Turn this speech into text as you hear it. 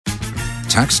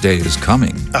Tax day is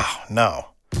coming. Oh, no.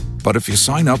 But if you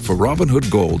sign up for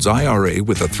Robinhood Gold's IRA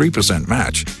with a 3%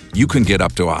 match, you can get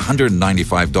up to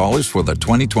 $195 for the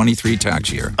 2023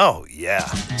 tax year. Oh, yeah.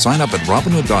 Sign up at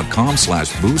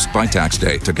Robinhood.com/boost by tax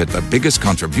day to get the biggest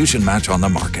contribution match on the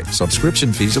market.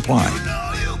 Subscription fees apply.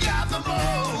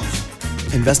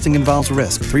 Investing involves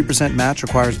risk. 3% match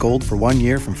requires gold for 1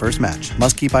 year from first match.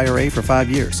 Must keep IRA for 5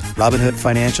 years. Robinhood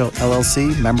Financial,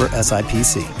 LLC, member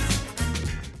SIPC.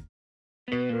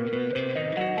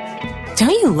 Don't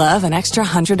you love an extra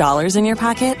 $100 in your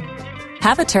pocket?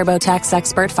 Have a TurboTax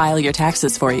expert file your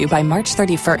taxes for you by March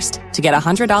 31st to get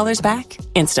 $100 back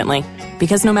instantly.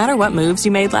 Because no matter what moves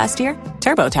you made last year,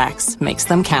 TurboTax makes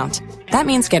them count. That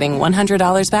means getting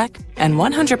 $100 back and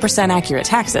 100% accurate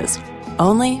taxes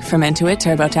only from Intuit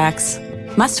TurboTax.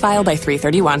 Must file by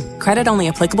 3/31. Credit only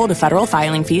applicable to federal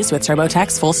filing fees with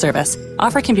TurboTax full service.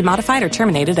 Offer can be modified or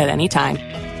terminated at any time.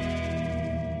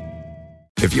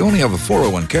 If you only have a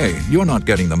 401k, you're not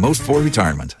getting the most for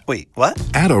retirement. Wait, what?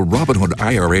 Add a Robinhood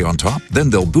IRA on top,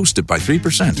 then they'll boost it by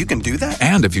 3%. You can do that?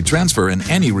 And if you transfer in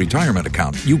any retirement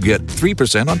account, you get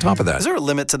 3% on top of that. Is there a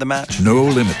limit to the match? No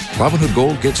limit. Robinhood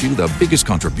Gold gets you the biggest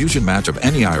contribution match of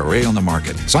any IRA on the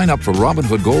market. Sign up for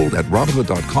Robinhood Gold at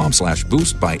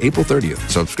Robinhood.com/boost by April 30th.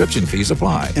 Subscription fees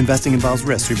apply. Investing involves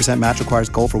risk. 3% match requires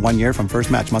gold for 1 year from first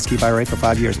match. Must keep IRA for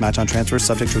 5 years. Match on transfers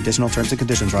subject to additional terms and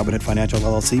conditions. Robinhood Financial,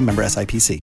 LLC, member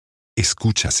SIPC.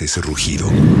 Escuchas ese rugido.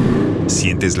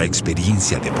 Sientes la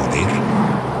experiencia de poder,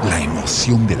 la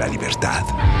emoción de la libertad.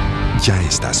 Ya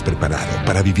estás preparado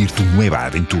para vivir tu nueva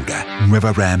aventura.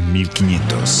 Nueva Ram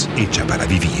 1500, hecha para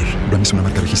vivir. Ram es una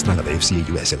marca registrada de FCA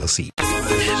US LLC.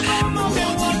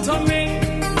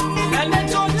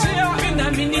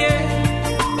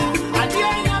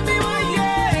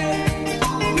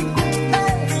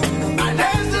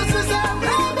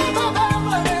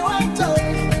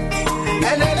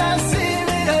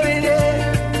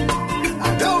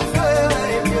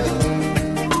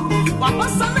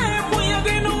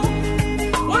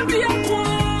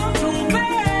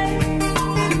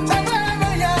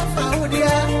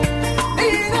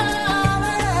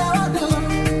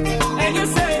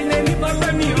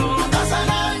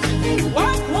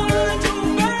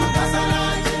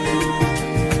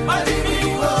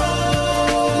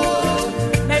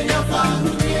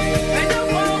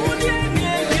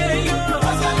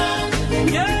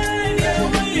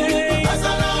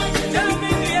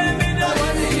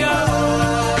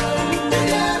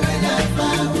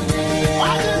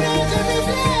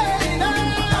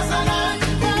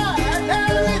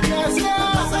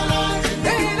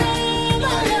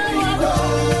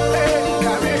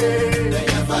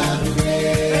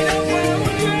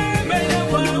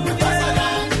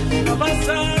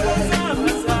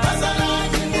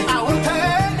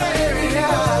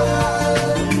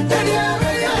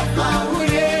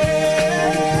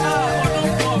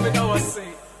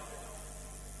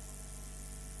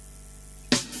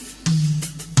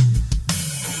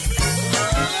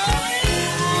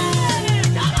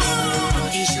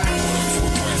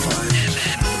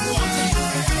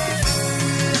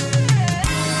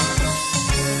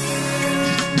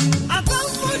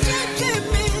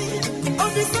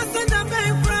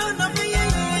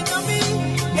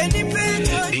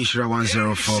 Ishra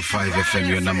 1045 FM,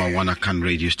 your number one Akan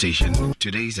radio station.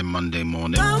 Today is a Monday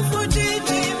morning.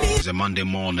 It's a Monday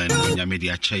morning.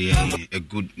 A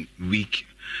good week,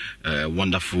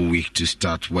 wonderful week to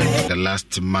start with. The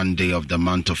last Monday of the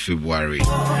month of February.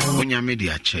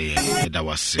 That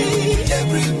was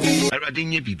it. I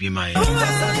didn't be my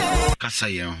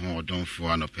Kasaya ho don't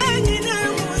for an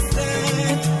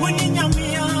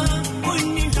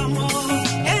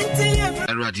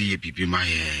Radi be my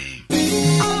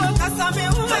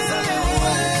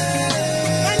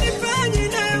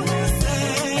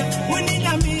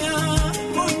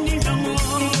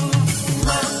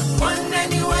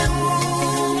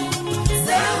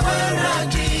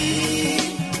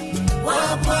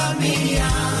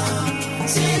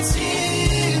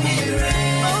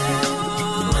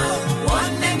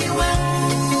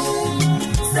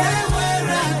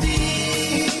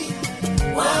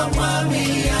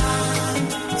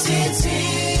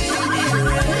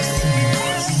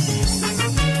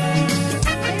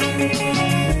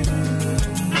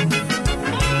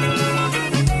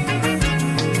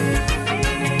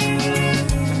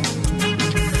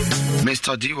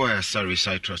Mr. D.Y. sorry,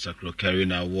 Citrus Acro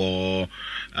carrying a war,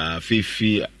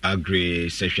 Fifi Agri,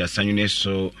 Sesha Sanune,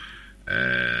 so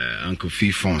Uncle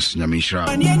Fifons, Yamishra.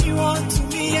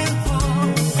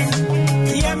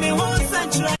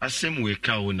 A same way,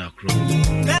 Kawuna Crow,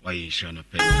 why you shall not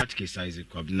pay that case, Isaac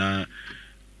Cobna,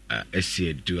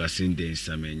 esi do asinde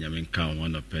nsame nyame kan ho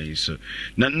no pen so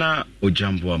na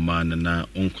ojambo ama na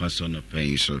onkwaso no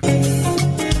pen so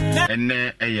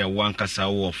enne eye wankasa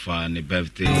wo fa ne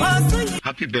birthday.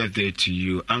 Happy birthday to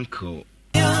you, Uncle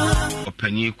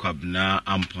Openyi Kwabna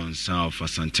Amponsa of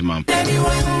Santimam.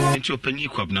 Into Openyi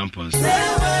Kwabna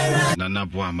Amponsa Nana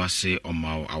Boamase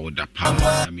Oma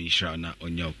Awodapa. I mean, Shana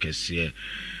Onya Kesie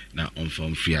na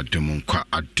onfom fi adumu kwa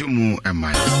adumu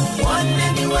emai.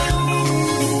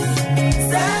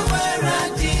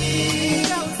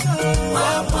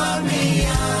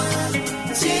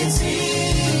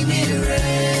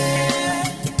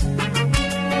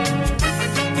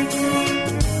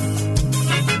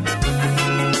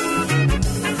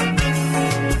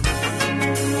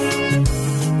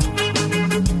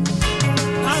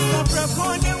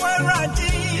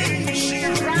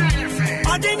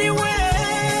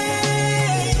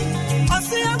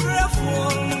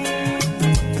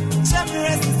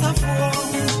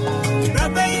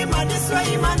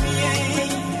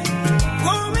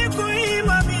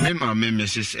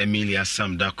 Mrs. Emilia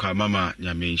Samdakwa Mama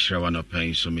Nyame Nshira no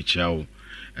pen so mechiawo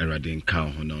Erade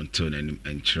nka ho no nto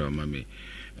and chiro mame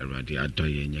Erade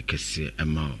adoye nyekese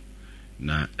ema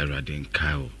na Erade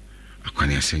nka ho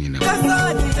akwani asenyi na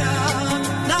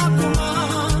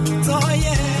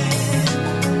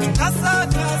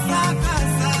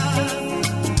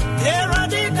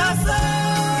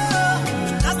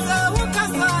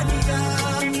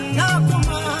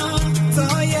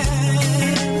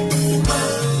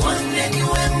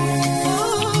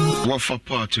for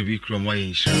part to be from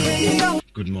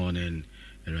good morning,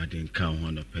 Eradin Count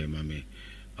on the pay, mommy.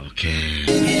 Okay.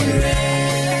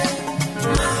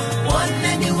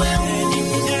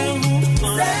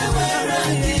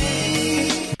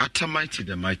 Atamite,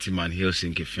 the mighty man,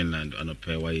 Helsinki, Finland, on a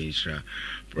pay,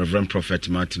 Reverend Prophet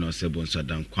Martin Osebon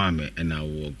Sadan Kwame, and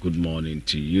our good morning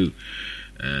to you.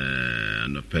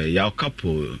 And a pay, your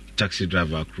couple, taxi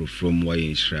driver crew from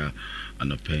Wayinshra.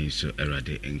 And a pain so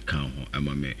Erade encounter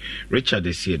amame Richard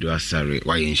de Siedo Asare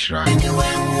Wayinshra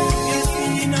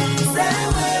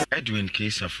Edwin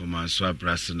Kesa from Answa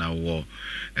Brasana War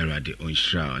Erade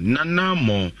Onshra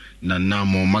Nanamo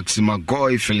Maxima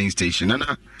Goy filling station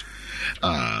Nana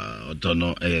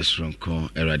Dono Esronko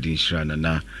Erade Nshra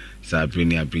Nana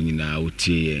Sabrina Brinina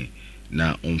Utie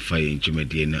na Onfire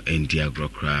Jumedie no India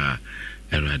Grokra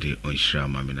Erade Onshra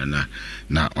Mamina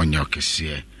na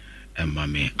Onyokesie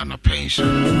Mame anapenso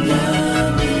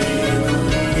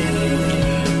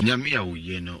Nyame a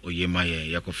woye no oyema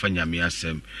ye yakofa nyame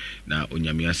asem na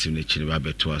onyame asem ne chiri ba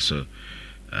beto aso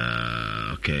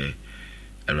okay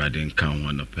Erade nka ho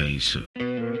anapenso.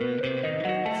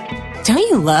 Don't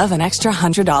you love an extra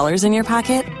 $100 in your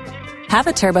pocket? Have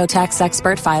a TurboTax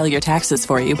expert file your taxes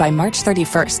for you by March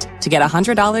 31st to get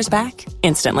 $100 back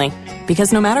instantly.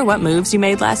 Because no matter what moves you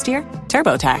made last year,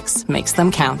 TurboTax makes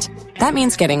them count. That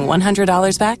means getting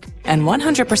 $100 back and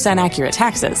 100% accurate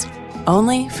taxes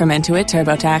only from Intuit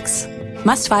TurboTax.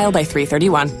 Must file by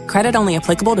 3/31. Credit only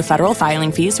applicable to federal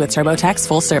filing fees with TurboTax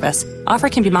full service. Offer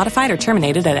can be modified or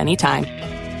terminated at any time.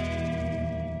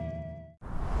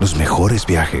 Los mejores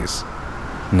viajes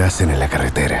nacen en la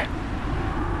carretera.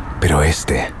 Pero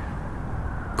este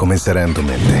comenzará en tu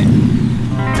mente.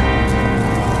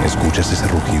 ¿Escuchas ese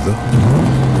rugido?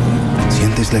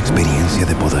 ¿Sientes la experiencia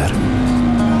de poder?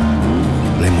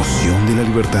 ¿La emoción de la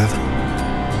libertad?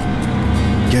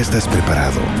 Ya estás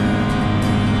preparado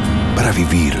para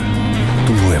vivir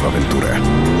tu nueva aventura.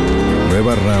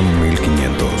 Nueva Ram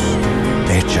 1500.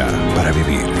 Hecha para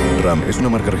vivir. Ram es una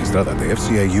marca registrada de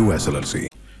FCI US LLC.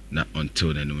 Na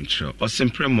until the noon or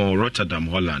simply more Rotterdam,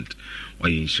 Holland. Why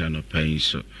in Shano Pain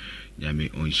so Yami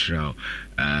Unshrao.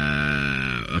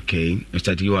 Okay,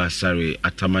 Mr. Diwa sorry,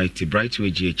 Atamaiti,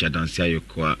 Brightway GH Adansia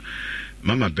Yokwa,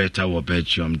 Mama Beta or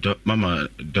Belgium, Mama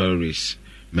Doris,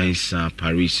 Mensa,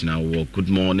 Paris now. Good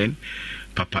morning,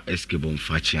 Papa Eskibon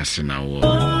Fachias now.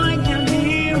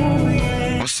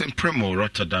 Awesome Primo,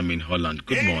 Rotterdam in Holland.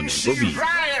 Good morning, Bobby.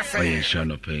 Why in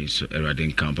Shano Pain so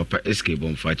Eradin Camp, Papa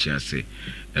Eskibon Fachias,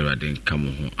 Eradin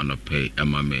Kamuho, and a pay,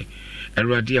 Amame.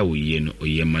 Eradia Uyen or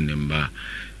Yemanemba.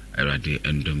 Erade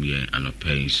endomye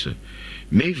anopen so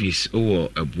Mavis o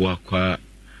ebuakwa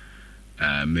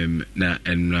mem na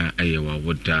enra ayewa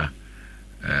woda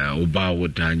oba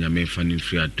woda nyame fani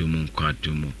fri adomu kwa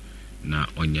adomu na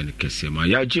onye ne kese ma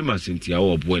ya jima sentia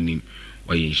wo boanim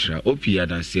Wayinshra opi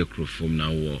adanse krofom na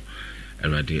wo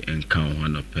Erade enka ho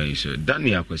anopen so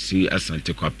Daniel akwasi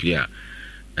asante kwapia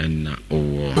enna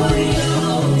owo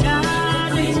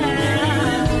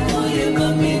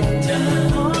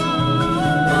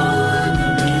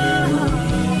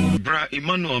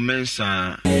Emmanuel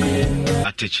Mensa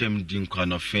atechem dinkwa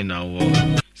no fena wo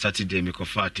Saturday me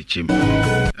kofa atechem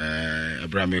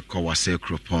Abraham ko wase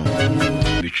kropon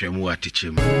bitwemu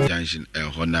atechem junction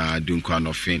hona dinkwa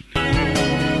no fen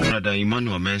brother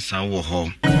Emmanuel Mensa wo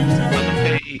ho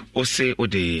o say o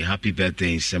de happy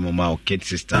birthday semoma kid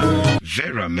sister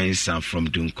Vera Mensa from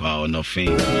Dunkwa no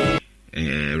fen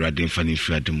Radin Fani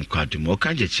Fradum Kwadum o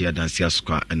kanje chia dance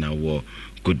askwa na wo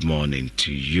good morning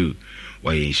to you.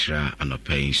 Why Ishra and a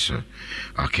pain, sir?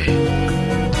 Okay.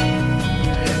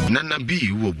 Nana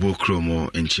B wo bokromo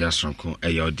en chiasonko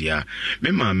eyodia. Me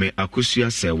mame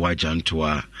akusia se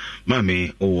wajantoa.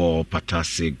 Mame owo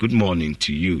patase. Good morning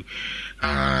to you.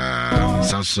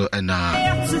 Sanso ena.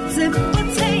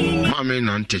 Mame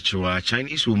nantechua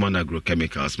Chinese woman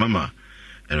agrochemicals. Mama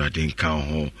eradin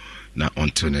kaho na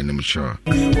ontone nemcho.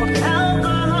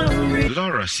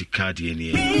 Laura Sikadi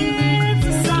ni.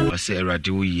 Wase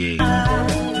eradi ye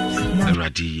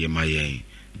eradi ye maye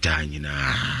danyina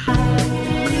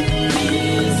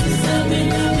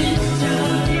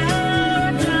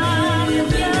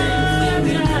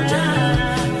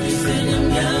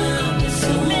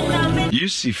you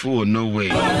see for no way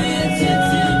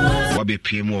wabe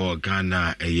pmo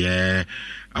Ghana eye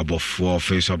abofo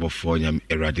face abofo nyam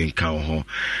eradi nka ho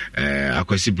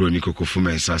akwasi broni kokofu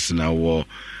mensase na wo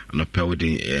no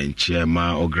pewde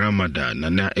enchema o grandmother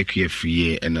nana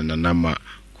ekufie enanama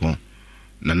ko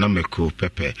naname ko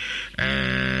pepe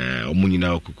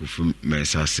omunyina okukufu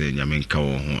mensase nyame nka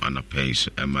wo ho anapais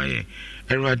emaye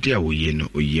erade a wo ye no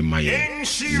oye maye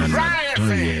nana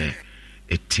doye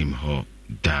etim ho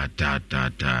da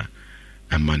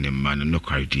amane man no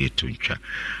kwadi etuntwa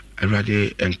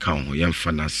erade enka ho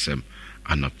yemfa nasem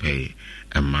anapay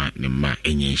ema ne ma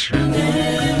enyishra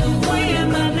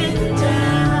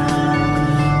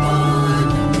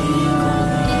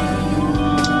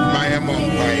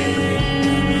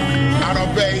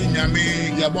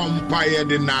Bompire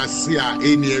de Nasia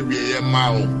any area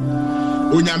mao.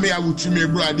 Unyame awutumi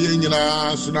brade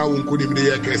nyina so na wonkonim de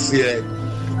yakese.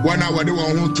 Wana wade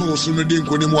won ho to so no de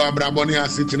nkonim wa brabone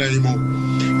asetina imo.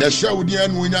 Ya shawudi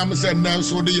anu unyam se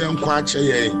nanso de yenkwa ache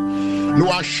ye. No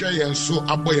ahwe yen so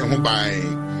aboye ho bai.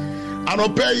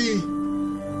 Anopai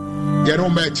ye no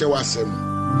meche wasem.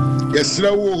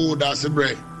 Yesra wo da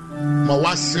sebre. Ma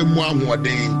wasem mu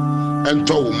ahoden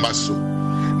ento wo maso.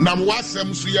 Nam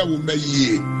wasem so ya wo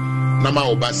maye na ma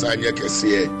obasa anya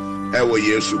kese ewo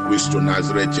Yesu Kristo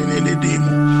Nazareth ne dim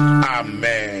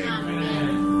amen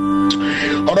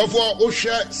orofo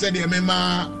ohwe se de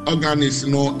mema organis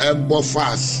no ebo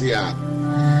fasia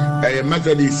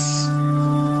Methodist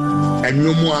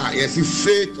enyomo a yesi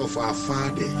faith of our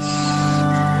fathers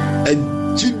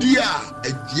ejidia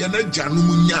ejiana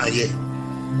janum nyaaye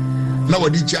na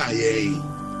wadi jaaye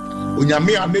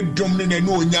Onyame ame dom ne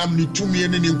no onyam ni tumi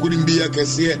ne nkonim bi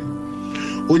yakese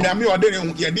Onyame ode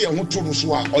ne yede ho to no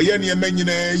so a oye ne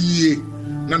manyina yie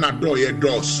na na do ye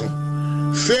doso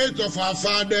faith of our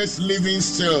fathers living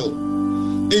still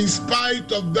in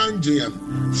spite of danger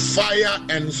fire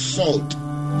and salt.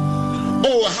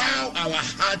 Oh, how our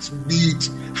hearts beat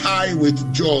high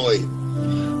with joy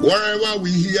wherever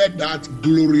we hear that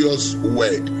glorious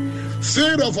word.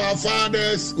 Faith of our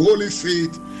fathers, holy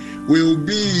faith, will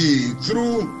be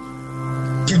through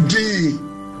today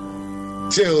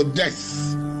till death.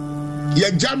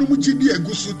 Ye janu mujidi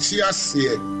egusu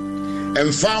tiase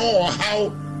emfa ho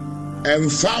how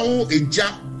emfa ho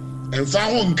eja emfa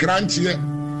ho nkrantie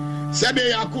sede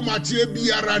yakoma tie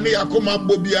biara ne yakoma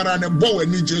bo biara ne bo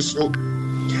wani jeso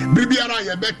bibiara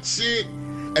ye beti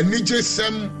anije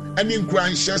sem ani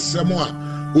nkranhye sem a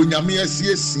onyame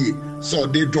asiesie so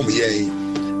de dom ye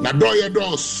na do ye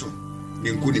doso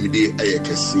ninkunimide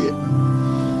ayekese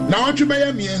na watwe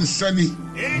ya miensani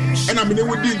ena mene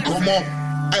wodi nkomo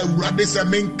awurade se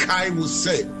menkai will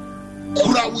say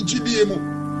kura wujidie mu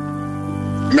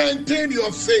maintain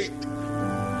your faith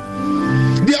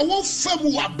dia wo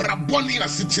famu abraboni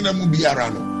asitina mu biara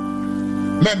no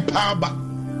mempaba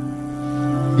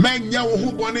menya wo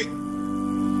hu boni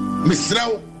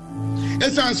misrawo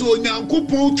esanso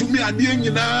onyankopon tumi ade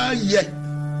nyina ye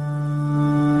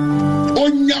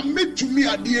Onyame tumi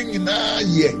ade nyina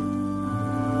ye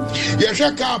ye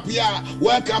hwe kapia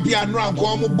wa kapia no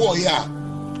anko boy a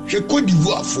hwe Cote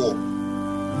d'Ivoire for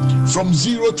from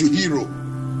zero to hero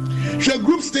hwe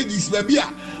group stages baby a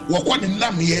wo kwa ne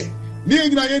nam ye ne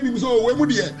nyina ye nim so we mu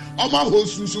de o ma ho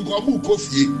sunsun ko mu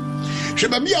kofie hwe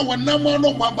baby a wonam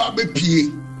no ma ba be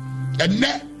pie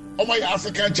enne o ma ya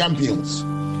African champions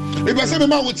e be se me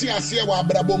ma wo ti ase wa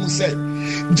abrabom se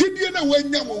gidie na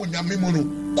wanya wo nyame mu no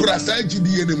kurasa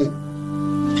gidie ne mu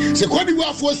Se kwani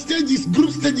wa for stages,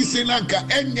 group stages enanka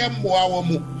enyem moa wo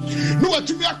mu. No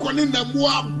watumi akone na mu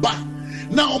aba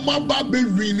na omaba be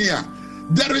winia.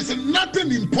 There is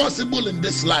nothing impossible in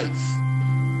this life.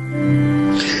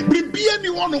 Bibia ni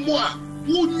wono mo a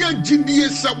wonya gidie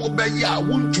sa wo be ya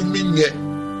wontumi nye.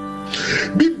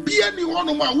 Bibia ni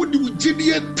wono mo a wodi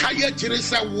gidie taye kire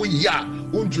sa wo ya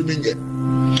wontumi nye.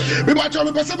 Biba cho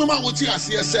me pese me ma wo ti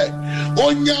ase se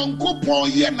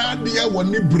onyankopon ye na ade e wo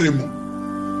ni bremu.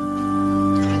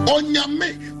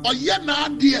 Onyame oye na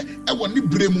ade e wo ni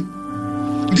bremu.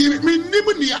 Di me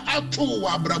nim ni ato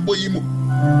wa brabo yi mu.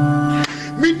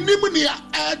 Minim ni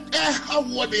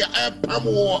hawo de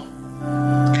pamo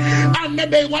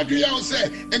anebe wadwe ya wo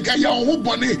se enka ya ho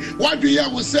bone wadwe ya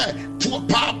wo se to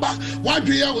paaba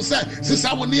wadwe ya wo se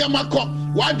sisa wo ne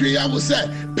amakọ wadwe ya wo se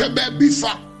pe ba bi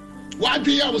fa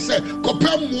wadwe ya wo se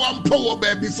kopam mo ampo wo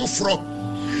ba bi foforo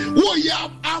wo ya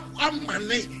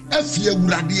amane afie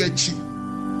awurade achi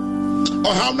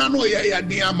ohaw na no ya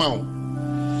din amawo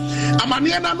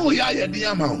amane na no ya din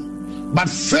amawo but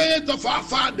faith of our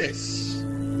fathers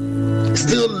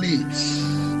still lives.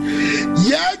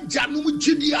 Ya janum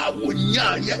chidi a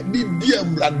wonya ya bibia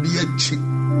awurade achi.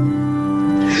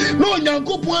 No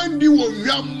nyankopon andi wo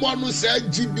nwammo no sa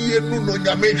gidie no no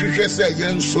nyame hwehwe se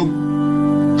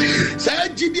yensom. Sa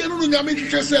gidie no no nyame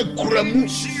hwehwe se kuramu.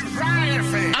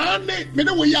 Ane me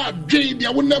ne wo ya adwen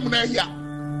bia wonam na ya.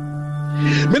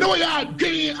 Me ne wo ya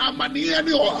adwen amane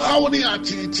ne ohaw ne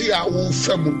achichi a wo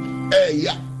famu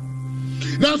ya.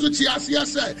 Now so chiasia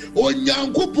say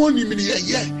onyankopon ni mini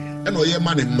ye and oye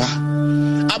man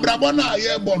mma abrabona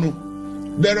aye bono.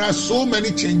 There are so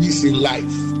many changes in life.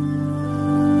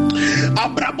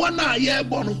 Abrabona aye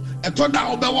bono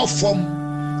etoda obewo fom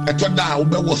etoda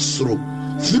obewo soro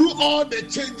through all the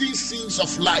changing scenes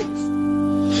of life.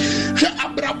 She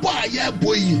abrabo aye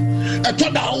boyi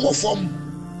etoda owo fom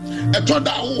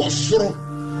etoda owo soro.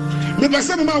 Me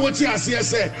pese me ma wo chiasia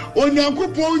say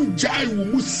onyankopon jai wo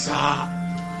musa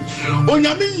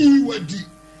onyame yi wadi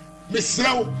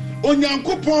mesrawo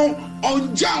onyankopon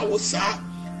onja wo sa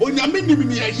onyame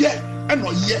nimni ye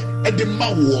eno ye edema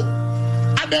wo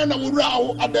adan na wura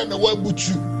wo adan na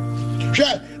wabutu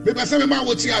hwe me pese me ma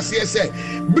wo ti ase se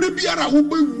biribiara wo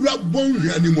bewura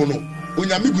bonhwa ni mu no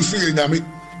onyame gusu ye nyame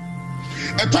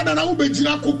etada na wo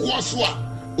begina kokko so a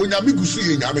onyame gusu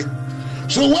ye nyame.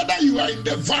 So whether you are in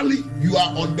the valley, you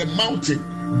are on the mountain,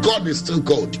 God is still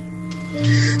God.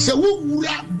 So we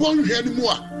wura bonhwa ni mu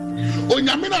a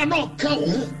onyame na no ka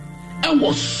wo e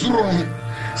wo soro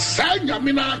sa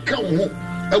nyame na ka wo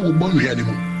e wo bonhwa ni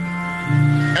mu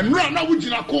enura na wo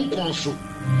gina konkon so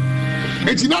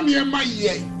etina ne ma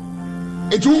ye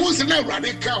etu wo se na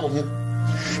awurade ka wo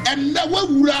en na wa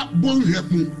wura bonhwa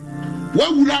mu wa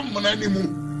wura mona ni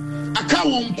mu aka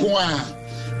wo nko a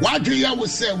wadwe ya wo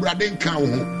se awurade nka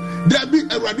wo da bi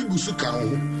awurade gusu ka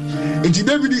wo enti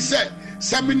David said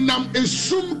seminam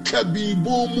esum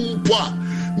kabibo mu mpo a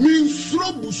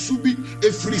minsuro busu bi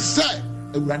efiri se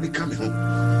awurade ka me ho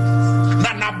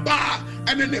na naba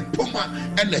ene ne poma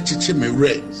ene chiche me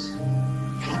raise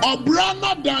obra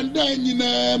na danda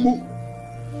nyina mu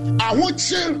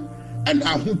ahoche ene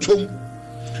ahotom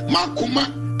makoma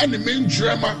ene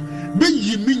menjrema be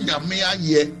yimi nyame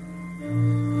aye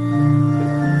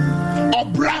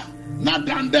obra na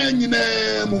danda nyina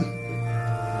mu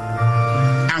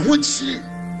ahoche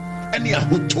ene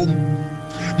ahotom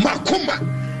makoma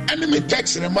ene me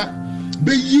texrema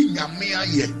be yi nyame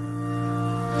aye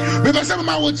be ba se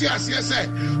ma wo ti ase se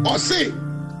o se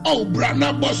o bra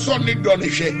na boso ni do ne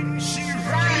hwe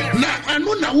na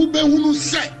anu na wo be hunu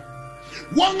se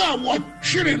won a wo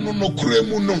twere no no kura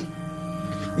mu no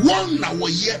won na wo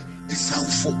ye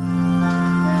esawfo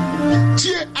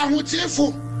tie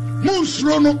ahotiefo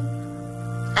munsuro no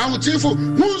ahotiefo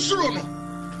munsuro no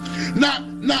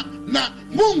na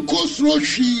munko suro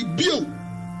hwi bio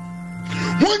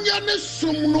monya ne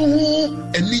som no ho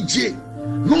anije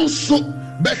no so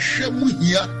behwe mu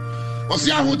hia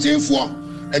osi ahotiefo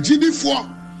agidifo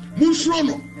munsuro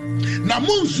no na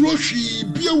munsuro hwi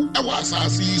bio e wa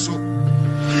asase yi so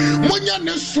monya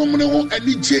ne som no ho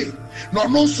anije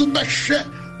no so behwe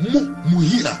mu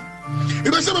hia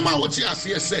ebe se ma wo ti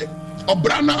ase se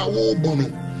obra na wo bono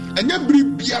enya biri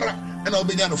biara na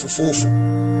obenya no fofofo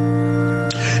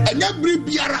enya biri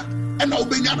biara na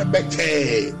obenya no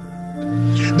bete.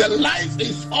 The life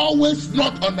is always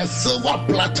not on a silver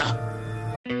platter.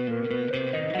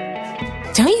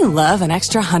 Don't you love an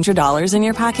extra $100 in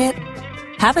your pocket?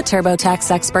 Have a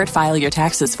TurboTax expert file your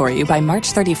taxes for you by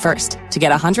March 31st to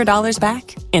get $100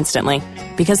 back instantly.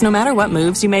 Because no matter what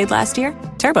moves you made last year,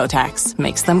 TurboTax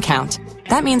makes them count.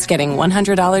 That means getting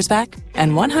 $100 back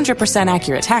and 100%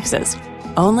 accurate taxes,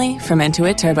 only from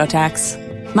Intuit TurboTax.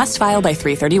 Must file by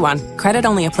 3/31. Credit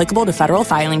only applicable to federal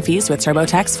filing fees with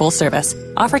TurboTax full service.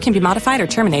 Offer can be modified or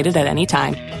terminated at any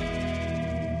time.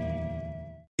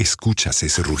 Escuchas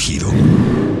ese rugido.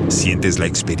 Sientes la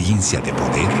experiencia de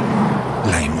poder,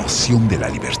 la emoción de la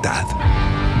libertad.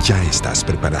 Ya estás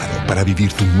preparado para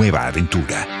vivir tu nueva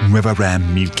aventura. Nueva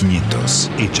Ram 1500,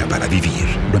 hecha para vivir.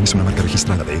 Ram es una marca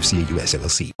registrada de FCA US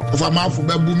LLC.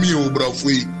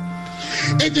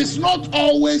 It is not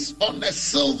always on a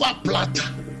silver platter.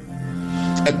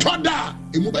 A toda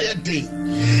imubaya day.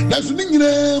 That's no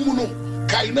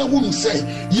kaina wunu say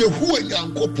yehu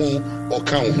enyankopon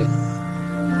okan.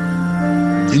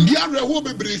 India rewo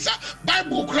bebresa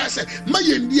Bible crash ma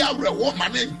ye ndia rewo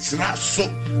mane ntra so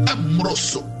amro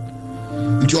so.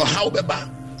 Njo how beba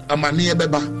amane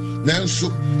beba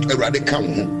nanso erade kan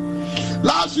ho.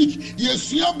 Last week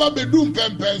yesuya ba bedum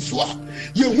pempenso a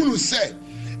yehunu say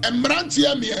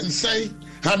Emrantia miensai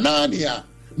Hanania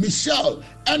Michelle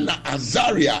and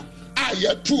Azaria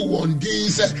aya 2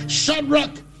 days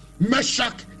Shadrach,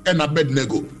 Meshach and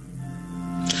Abednego.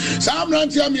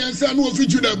 Samrantia miensai no fi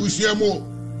Juda busiamo.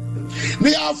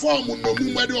 Ne afọ mu no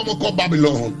mu mede o mko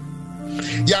Babylon.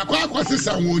 Yakwa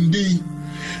akwasesa wondi.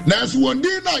 Na so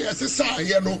wondi na yesesa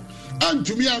ye no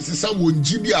antumi ansesa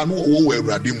wonji bia no wo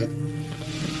Awurade mu.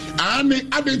 Ani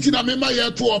adenti na mema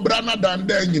ye to obra na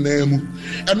danda nyina mu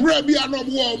enra bia no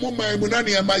mo mo man mu na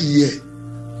ne ma ye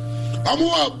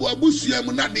amu abusua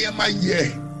mu na ne ma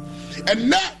ye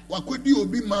enna wakodi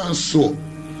obi man so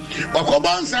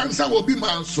wakoba nsansa obi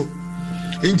man so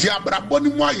nti abrabo ni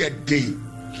mu aye de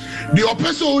the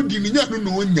opeso odi ni nya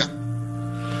no onya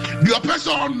the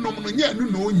opeso onnom no nya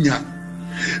no onya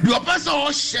the opeso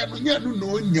o hye no nya no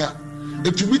onya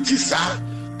etubiti sa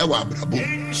ewa abrabo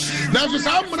na so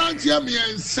sa mrantia me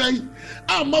ensai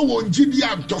ama wonjidi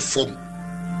antofom.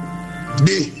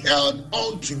 They held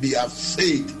on to their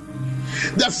faith,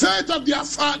 the faith of their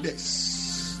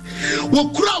fathers.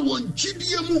 Wokura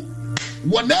wonjidi mu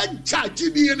wona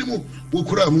jidi mu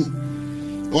wokura mu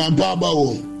wampaba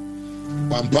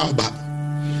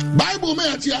Bible me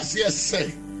ati ase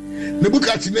say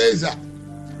Nebukadnezar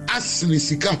asini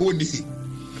sika honi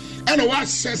and wa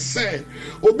say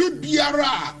obi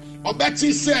biara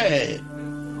obeti say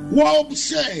wo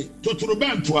say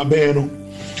totorobento abero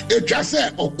etwa say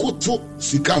okoto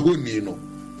sika honi no.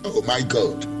 Oh my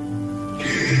God.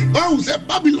 Oh, the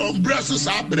Babylon brass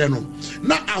abre no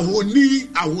na ahoni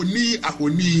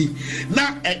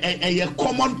na a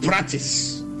common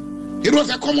practice. It was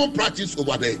a common practice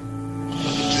over there.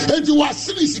 And you was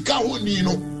sika honi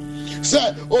no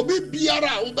say obi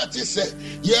biara obeti say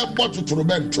ye boto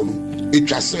totorobento no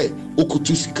etwa say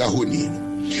okoto sika honi no.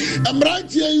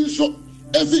 Amrantie nso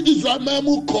efi Israel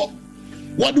mamu ko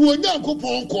wade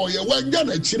onyankopon ko ye wanga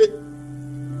na chire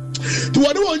to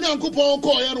wade onyankopon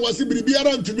ko ye no wase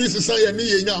biribiara ntumi sesa ye ne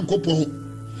ye nyankopon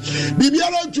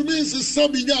biribiara ntumi sesa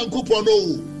bi nyankopon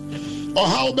no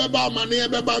oha beba amane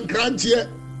beba nkrantie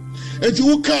enti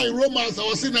wo kai Romans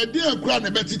wase na de akura na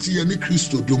betiti ye ne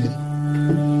Kristo domu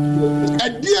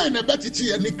adie na betiti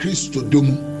ye ne Kristo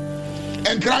domu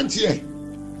nkrantie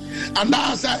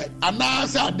anasa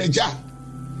adeja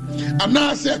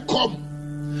anasa kom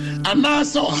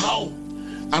anasa how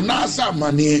anasa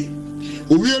mane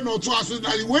owie no to aso na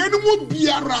we no mu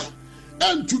biara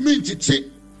entumi ntete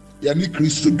ya ni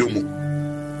Kristo domu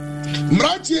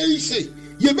mratie yi se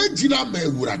ye begina ma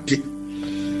Awurade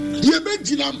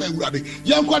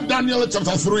yankwa Daniel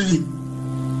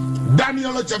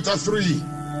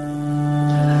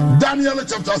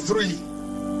chapter 3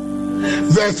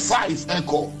 verse 5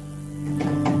 echo.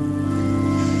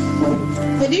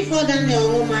 Before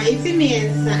Daniel, my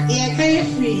Itimians, a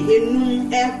free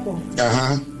in echo.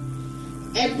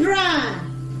 Ebra,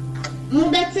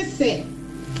 Mubeti say,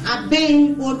 a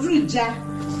bang or druja,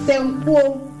 Sempo,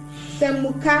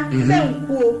 Semuka,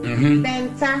 Sempo,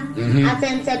 Benta,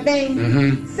 Atenta Bang,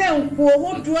 Sempo,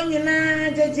 who drawn in a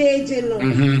Jejeno,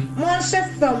 Monshe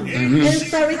from, and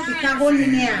sorry to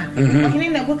Cahonia,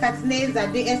 in a book at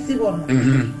Naza, the Esivon.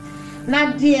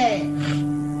 Not dear.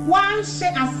 One say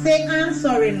I say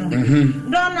answering no.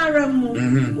 Don't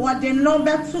aramu. What they know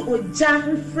that to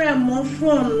oja frame more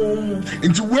from.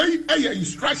 Into way your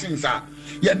instructions are.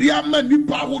 Ya dear man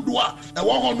nipa hodwa e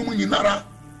wo hono mu nyinara.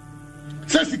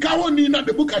 Say sika honi na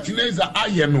the book at Naza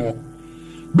aye no.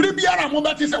 Bribiara mo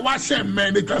beti say wa hye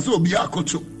men de klase obi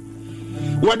akoto.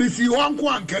 What is you wan ko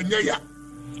ankanya ya.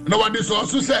 Na what is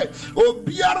also say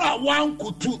obiara wan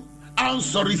kutu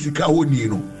answer sika honi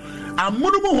no.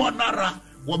 Amunumu honara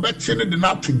wobetene de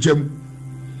na to jam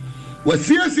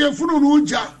wasiesie funu no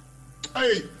uja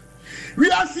ai We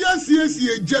are see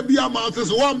Jebia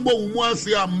Mountains, one more once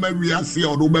a Maria see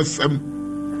or Rubefem.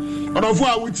 Or of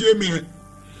what would you mean?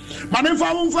 Man, if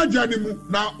I won't find Janimu,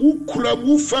 now Ukra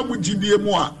Mufam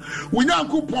Jidiamoa, we now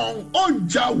coupon on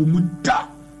Jawumuda.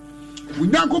 We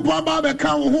now coupon Baba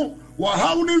Cow, while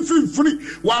howling free,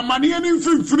 while money and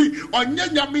free, on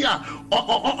Yamia,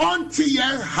 or auntie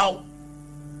how.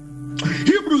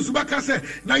 Hebrews Baka say,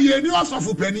 na ye ni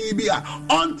osofu pani bia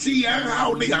onti ye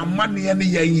how ne amane ne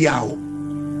ye yawo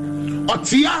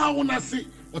otia how na se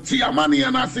otia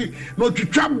amane na se no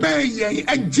twitwa be ye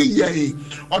agye ye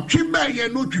otwe be ye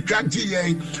no twitwa gye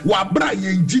ye wa bra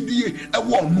ye ngidie e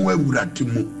wo no awurate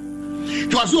mu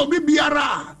to aso obi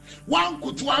biara wan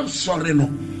koto an sore no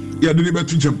ye de ne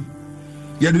betu jam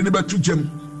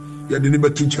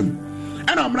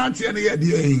ana amrante ne ye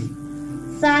de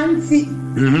Santi,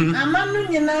 amanu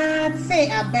nyina say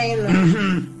aben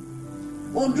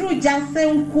no. Odru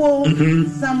jasenko,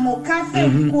 samoka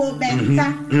senko benta,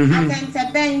 atente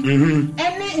ben.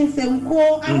 Ene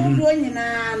insenko amudu nyina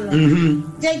no.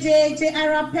 Jeje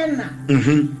arapena.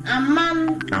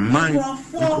 Aman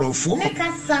krofo.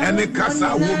 Ene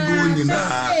kasa wodu nyina.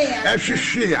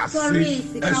 Ehwehwe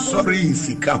ase. Sorry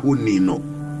sika honi no.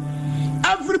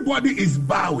 Everybody is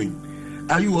bowing.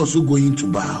 Are you also going to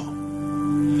bow?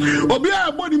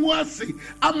 Obia body mu ase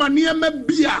amane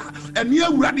mabia ene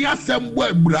awurade asembo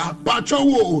abura pacho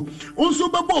wo onso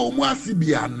bebo mu ase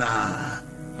bia na.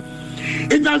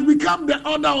 It has become the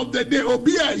order of the day.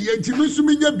 Obia yentimi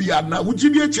suminya bia na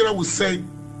wugidi akira wo say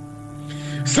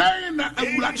na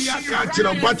awurade aka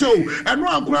akira pacho eno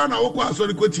akura na wo kwa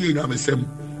asori kwatie nyamesem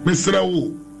mesra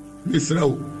wo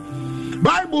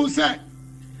Bible say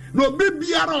no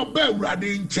bibiara oba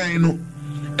awurade nchen no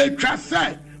etwa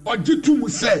say ojitum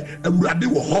say awurade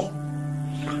wo ho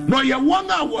no ye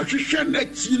wona wo hwehwe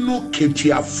nachi no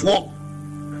ketiafo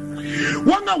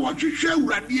wona wo hwehwe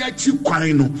awurade achi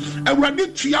kwan no awurade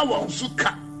tua won so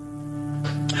ka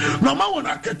no ma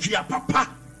wona katua papa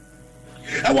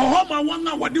e wo ho ma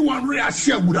wona wode won re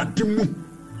ahye awurade mu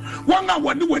wona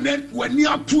wode wani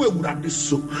ato awurade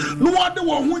so no wode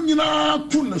wo ho nyina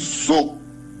to ne so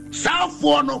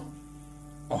safo no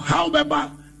o how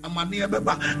beba amane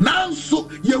beba nanso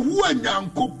yehu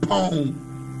anyankopon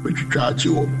betwitwache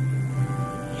wo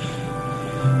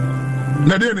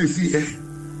na de na si e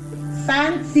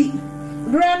Santi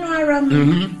brano aram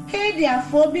hedia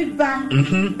fo bi ba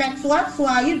but what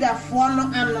are you da fo no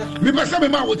ano me pesa me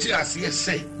ma wo ti ase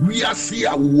se wi ase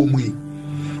awo mu yi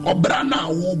obra na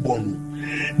awo bonu.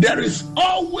 There is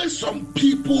always some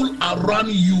people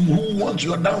around you who want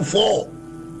your downfall.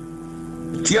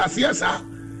 Ti ase sa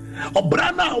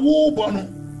obra na awo bonu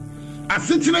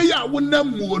asetire ya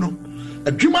wonam mu no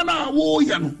adwuma na awo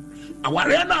ye no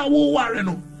aware na awo ware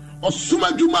no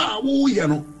osuma dwuma awo ye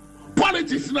no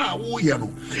politics na awo ye no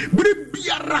bire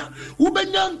biara wo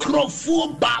benya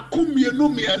nkrofo ba ko mienu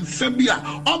miensa bia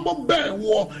obo ben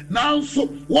wo nanso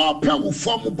wo pa wo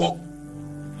fom bo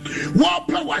wo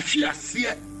pa wa hwe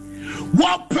ase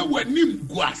wo pa wanim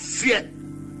guase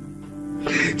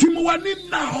timu wani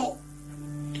na ho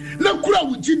na kura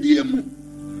wugidie mu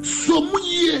so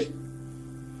muye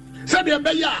sade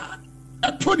beya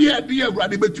atodi ade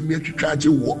awurade betumi atwitwaje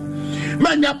wo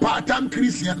manya part-time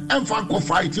Christian emfa ko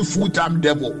fight full-time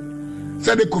devil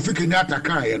sade Kofi Kenyatta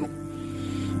kan ye no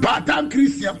part-time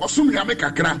Christian osum yame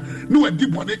kakra na wadi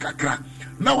bone kakra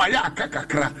na waya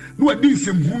akakakra na wadi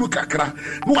nsemhunu kakra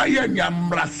na waya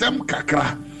nyamrasem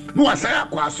kakra no asaya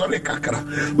kwa asore kakra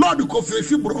Lord Kofi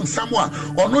fi bronsam a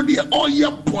ono de oye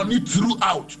bone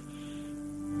throughout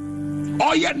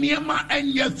oye niema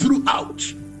enye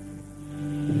throughout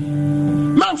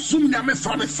ma sum nyame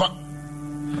fa me fa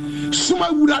suma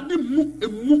wurade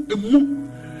emu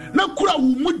na kura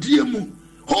wo mudie mu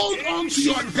hold on to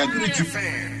your integrity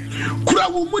kura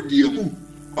wo mudie mu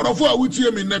orofo a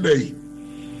wutie me nedai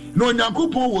na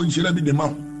onyankopon wo nhira bi de ma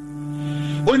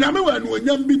onyame wa no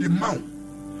onyam bi de ma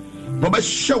no ba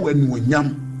hyewa no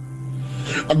onyam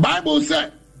the Bible say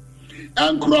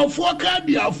enkrofo ka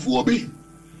diafo bi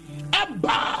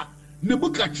aba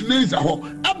Nebuchadnezzar ho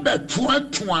abeto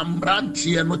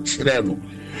ambrante no kire no.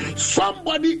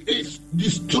 Somebody is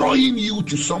destroying you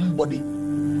to somebody.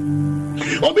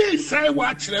 Obi say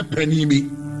wa kire pani bi.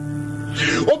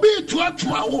 Obi toa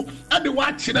wo ade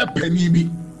wa kire pani bi.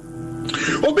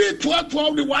 Obi toa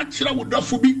de wa kire wo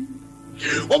dofo bi.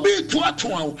 Obi toa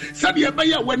wo said ye be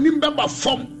ya wanim be ba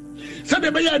fom. Said ye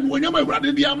be ya no nyam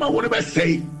awurade dia ma wo ne be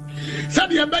sei.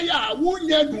 Said ye be ya wo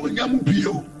nya no nyam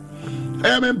bio.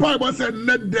 Me Bible said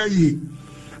net day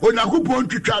onakopon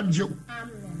twitwa njew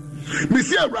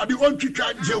mesi awurade on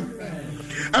twitwa njew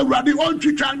awurade on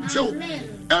twitwa njew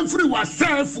free was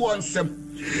self one sem.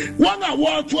 One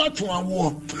award to a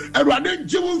war, and rather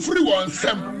Jim free one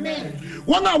sem.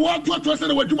 One award to a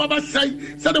said what you must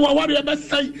say, said the warrior best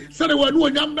say, said the one who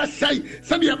number say,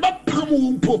 said the about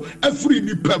Pamumpo, a free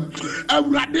nipper,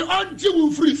 and rather on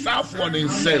Jim free south one in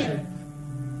sem.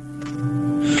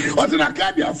 What an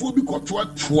Acadia for because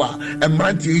to a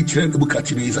man to each and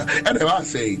Bucatinesa, and I was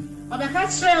saying.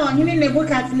 Obakasre on him in the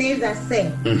Bucatinesa say,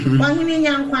 one in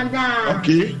young Quanda.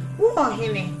 Okay. Who are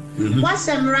him? What's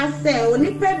a Marase, or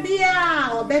Nipabia,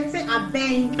 or Betsy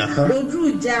Aben,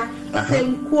 Odruja,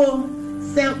 Semko,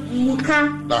 Semuka,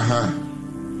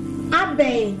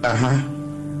 Aben,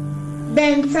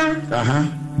 Benta,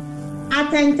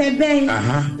 Atente Ben,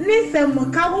 Listen,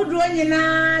 Muka, who do you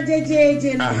na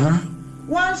JJ,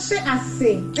 one she I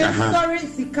say, and sorry,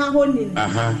 Sikahonin.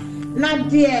 Na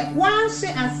dear, one she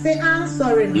I say, I'm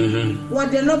sorry.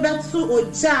 What the Nobetsu or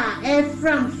Jar,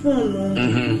 from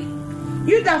phone.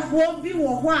 You that won't be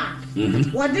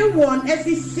what they want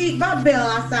SEC Babel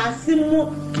as a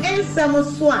simu and some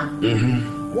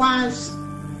swan. Once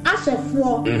Asher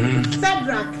for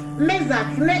Cedric,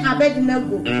 Mezak, Ne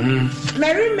Abednego,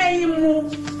 Mary May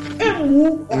move and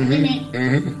woo or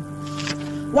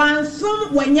one some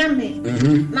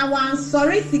Wanyame, now one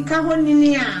sorry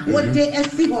Sikahoninia, what they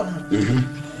esibon.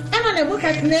 And on the book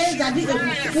at names that did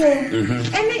before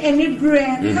any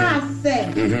bread, car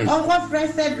said, Uncle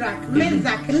Fred Cedric,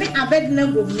 Menzak, Ne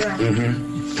Abednego,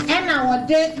 and our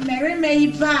day Mary May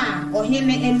Bar or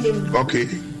Hene ending. Okay.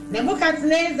 The book at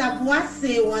names that was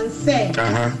say one said,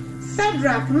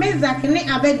 Cedric, Menzak, Ne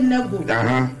Abednego,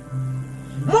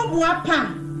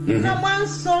 Mobuapa, no one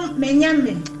some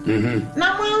Menyame,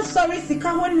 no one sorry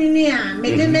Sikahoninia,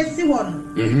 made a messy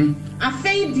one. A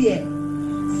fade dear.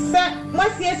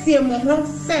 What's yes, you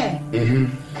say?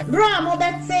 Bra,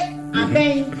 Mobete,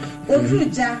 Aben,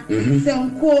 Odruja,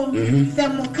 Semko,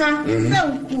 Semuka,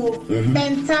 Semko,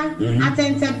 Benta,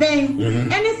 Atente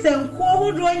Ben, any Semko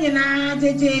who do you na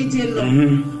JJ.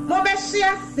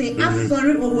 Mobeshia say, I'm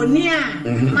sorry, Owonia,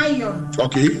 Mayon.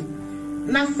 Okay.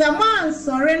 Na someone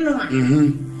sorry, no.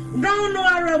 Don't know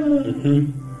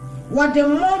Aramu. What the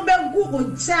mobile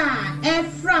good jar,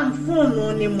 from phone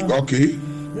on him. Okay.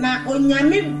 Na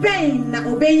onyame ben na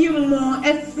obeyim mo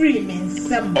afri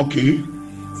mensem. Okay.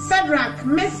 Cedric,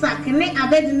 Mesak ne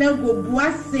Abednego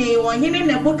buase o hene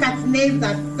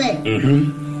Nebukadnezar se.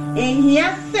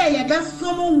 Ehia se ye da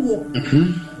somo wo.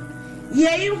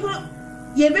 Ye ho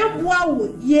ye be bua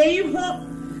wo ye ho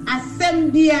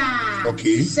asem bia.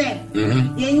 Okay. Se.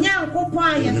 Ye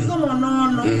nyankopon ye somo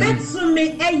no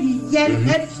betume ayi yen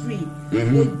afri.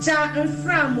 Oja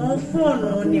mfra mo phone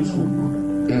on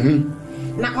him.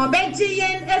 Na obeji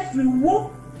yen every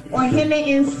wo or hene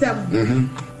insem.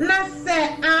 Na se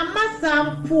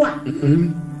amasa poa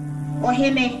or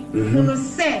hene no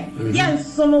se yen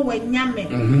somo we nyame.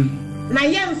 Na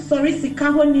yen sorry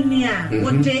sikahonini a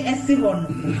woje esihon.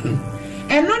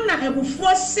 Eno na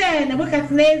ebufo share na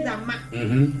Nebukadnezar ma.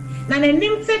 Na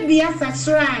nanim te bia sa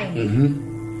shrine.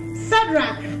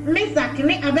 Cedric, Meshach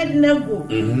ne Abednego.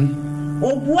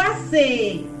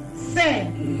 Obuase se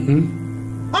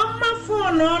Oma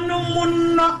phone no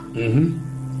munno.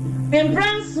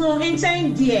 Membranso in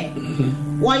chain dear.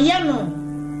 Wayano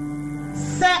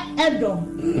se Edom.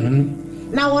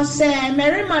 Na wose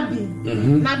Merima bi.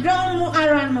 Na domu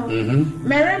arano.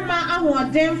 Merima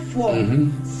ahoden for.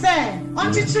 Se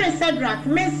onchichire Cedric,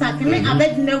 Meshach ne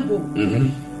Abednego.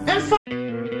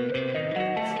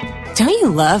 Don't you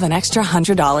love an extra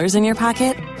 $100 in your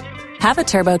pocket? Have a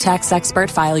TurboTax expert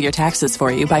file your taxes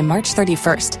for you by March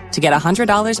 31st to get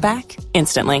 $100 back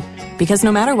instantly. Because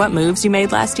no matter what moves you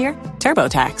made last year,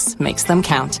 TurboTax makes them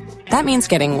count. That means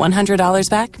getting $100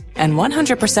 back and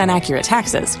 100% accurate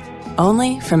taxes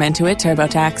only from Intuit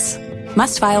TurboTax.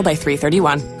 Must file by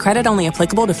 3/31. Credit only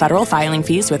applicable to federal filing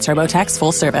fees with TurboTax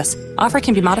full service. Offer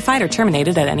can be modified or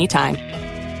terminated at any time.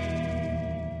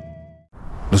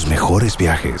 Los mejores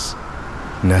viajes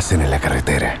nacen en la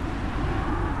carretera.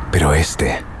 Pero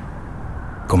este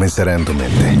comenzará en tu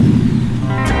mente.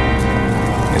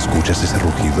 ¿Escuchas ese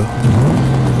rugido?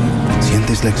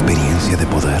 ¿Sientes la experiencia de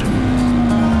poder?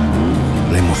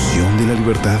 ¿La emoción de la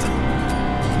libertad?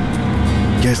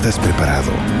 Ya estás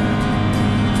preparado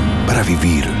para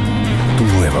vivir tu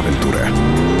nueva aventura.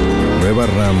 Nueva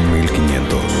Ram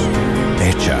 1500.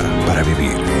 Hecha para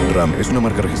vivir. Ram es una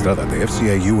marca registrada de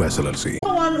FCI US LLC.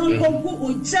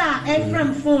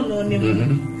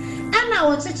 Ana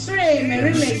what's tray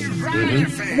Mary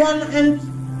one and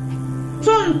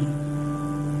ton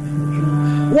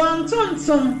one ton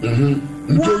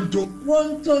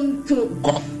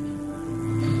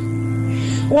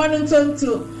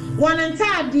one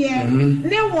entire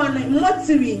ne one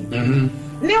motivi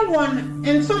ne one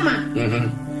ensoma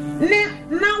ne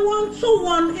na one to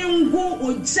one engo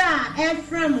oja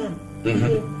efrem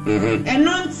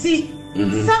enonti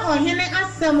sa ohene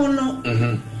asemo no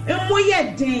emoye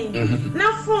den na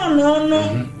phone no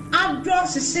abdo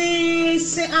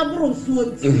se abro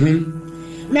suoti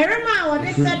merema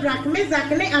wode Shadrach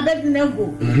Meshach ne Abednego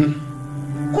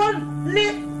kon ne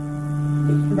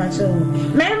bacho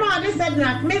merema wode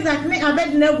Shadrach Meshach ne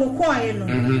Abednego ko eno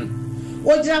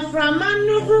oja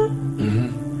framanu hu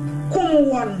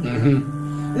kumwon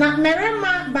na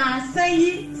merema ba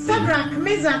sayi Shadrach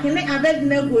Meshach ne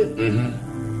Abednego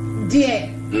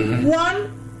die one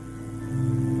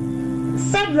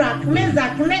Shadrach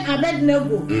Meshach ne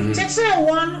Abednego cheche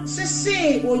one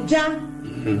sese oja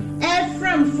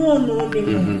Ephraim phone no me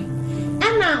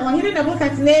ana ohene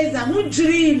Nebukadnezar hu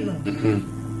jiri no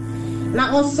na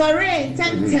osore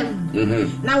tentem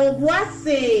na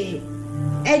obuase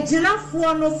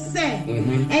ejinafo no se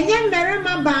enye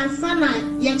merema bansa na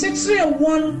ye chechire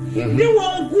won ni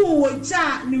won gu oja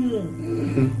ni mu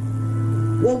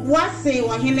obuase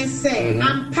ohene se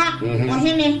ampa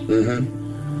ohene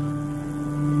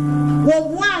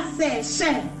obuase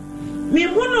she mi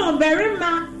hunu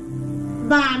berema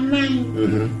ba nine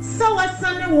so what's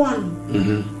on one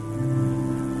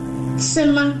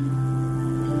sema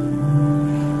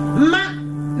ma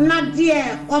na die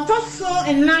otoso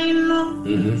nine no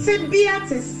se bia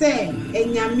te se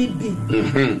enyame bi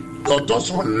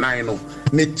otoso nine no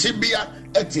ne tibia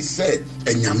ete se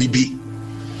enyame bi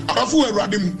arafu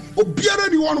awurade mu obiara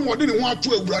ni won mo de ne ho ato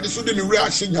awurade so de ne wura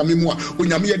ahye nyame mu a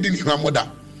onyame ye de ne hwamoda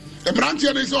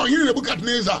Ebrantia ne so here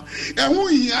Nebukadnezar ehun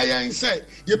hia yen say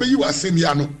ye be yi wasem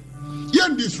ya no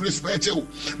yen disrespect you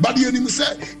but ye nim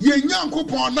say ye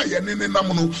nyankopon na ye ne nam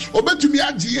no obetumi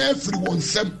age ye afiri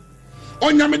wonsem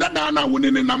onyame dada na wo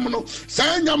ne nam no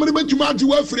say nyame ne betumi age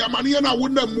wo afiri amane na wo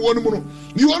nam wo no no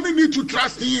you only need to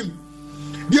trust him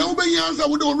the obeyanza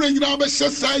wo de wo nyina be hye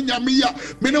say nyame ya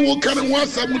me ne wo kan ho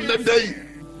asam na dai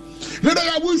ne da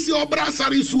ya wo si obra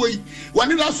sare suoi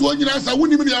wani da so nyina say wo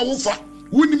nim ne ya wo fa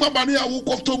wuni mabane ya wo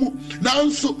kotomu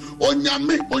nanso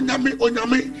onyame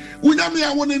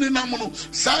ya wo ne nam no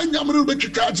sa nyame no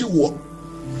betwika age wo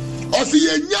osi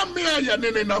ye nyame ya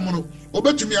ne nam no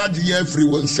obetumi age ye free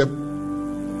wonsem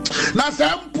na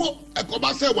sampo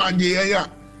ekoba se wanye ye ya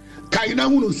kai na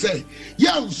hunu se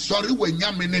ya nsori wa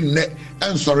nyame ne nne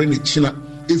ensori ne china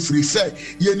efiri se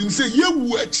ye nim se ye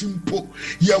wu achimpo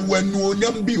ye wanu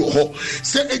onyam bi ho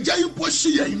se ejayi po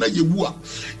hye ye na ye wu a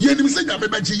ye nim se nyame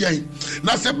beji ye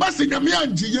na se ba se nyame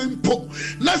anje ye mpo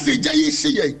na se ejayi hye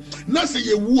ye na se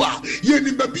ye wu a ye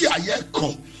nim ba bi a ye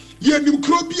ko ye nim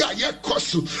kro bi a ye ko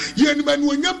so ye nim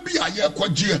anu onyam bi a ye ko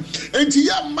je enti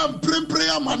ye ma prempre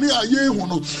amane a ye hu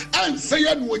no anse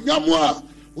ye nu onyam a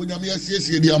onyam ye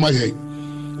siesie di amaye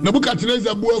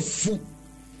Nebukadnezar bu afu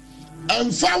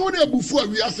and found a before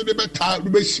we asked the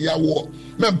better share war.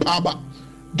 Men Paba,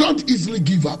 don't easily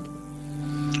give up.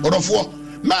 Or of war,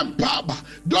 man Paba,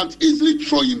 don't easily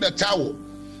throw in the towel.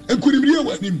 And couldn't be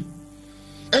with him.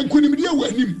 And couldn't be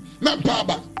with him, man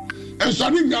Paba. And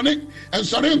sorry, Yannick, and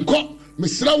sorry, Cock,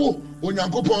 Miss Rawo, when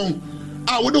Yankopon.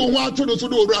 I would don't want to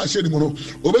do rush anymore.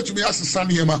 Over to me as a son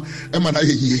here, and my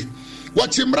ye.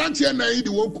 Watch him ranch and I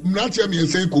do Mrantia me and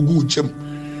say,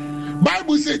 Kugu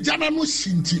Bible says, Jana no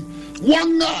shinti.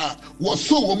 Wanga was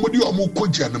so omudi omuko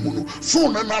janamuno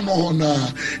phone na no na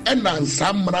ena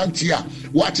nsamranti a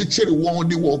wachechere won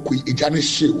de wokui ejane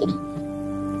hye wom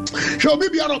hwe obi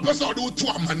bia no person de to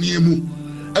amane mu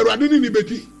awurade ni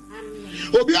bedi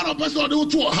obi ara person de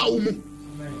to hawo mu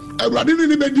awurade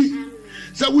ni bedi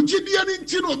se wugidie ni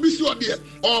nti no obi si ode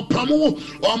o pamo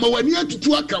o mawani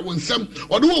atutu aka wonsam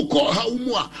ode wo ko hawo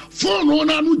mu a phone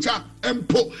na no ja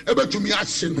empo ebetumi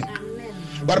ahye no.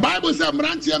 But the Bible says,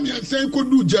 Mrantia me and say,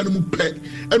 could do Janum pet,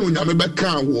 and when Yamaba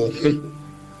can war.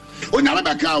 When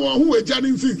Yamaba can war, who a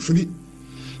Janin free.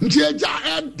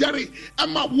 Ntia Derry,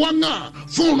 Emma Wanga,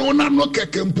 phone on no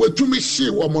cake and put to me she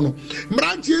woman.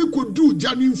 Mrantia could do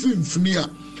Janin Finia.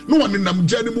 No one in them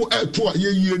Janimu air to a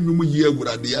year, no year would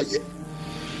I be a year.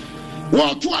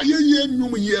 Well, to a year,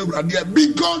 no year,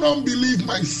 be gone unbelief,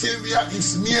 my Savior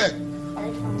is near.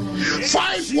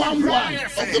 511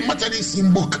 of the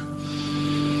Methodist book.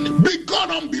 Be God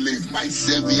unbelief, my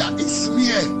Savior is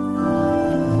near.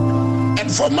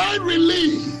 And for my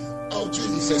relief, oh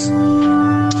Jesus,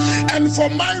 and for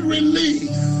my relief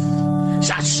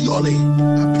shall surely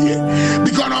appear.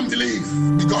 Be God unbelief,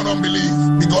 be God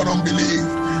unbelief, be God unbelief,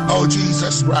 oh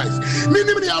Jesus Christ.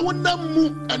 Minimally, I would not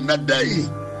move another day.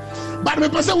 But the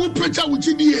person will preach out with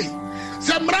you.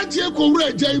 Samranti ko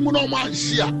reja imu no man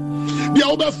shia. Deɛ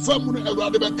wobɛfa mu no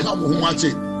Awurade bɛka wo ho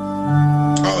akye.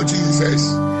 Oh Jesus,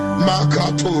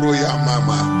 makatoro ya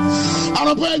mama.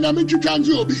 Anɔpa nyame twitwa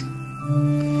ngye obi.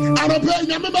 Anɔpa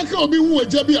nyame bɛka obi ho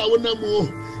agya bi a wonam o.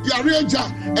 Yare agya,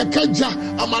 ɛka gya,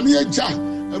 amane agya.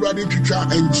 Awurade twitwa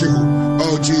ngye o.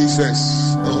 Oh Jesus,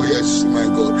 oh yes my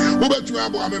God. Wobɛtumi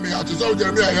abo ame me ato so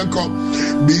Jeremiah yɛnkɔ.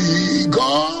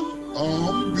 Because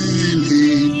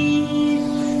unbelief,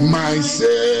 my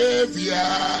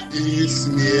Savior is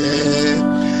near,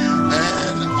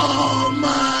 and all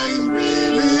my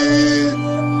relief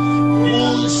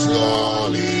will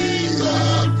surely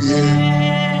appear.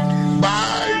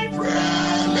 By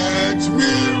prayer let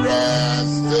me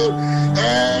rest,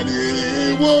 and He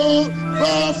will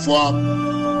perform.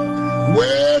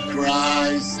 With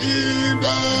Christ in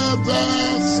the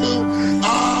vessel,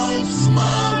 I'll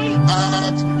smile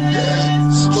at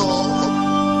the storm.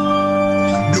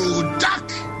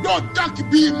 No dark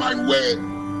be my way.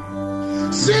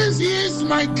 Since He is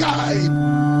my guide,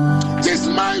 'tis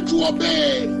mine to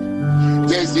obey,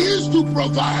 'tis His to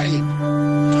provide.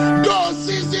 Though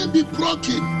seasons be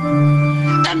broken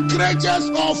and creatures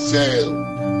all fail,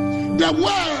 the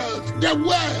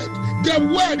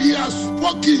word He has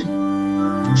spoken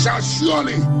shall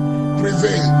surely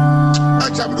prevail.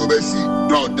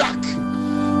 No dark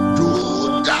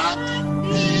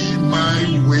be my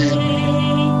way.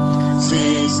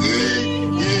 Since He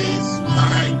is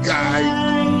my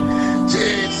guide,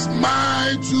 'tis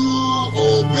mine to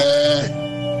obey,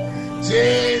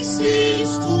 'tis His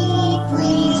to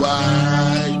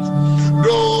provide.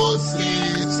 Those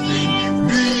things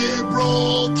be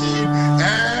broken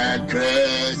and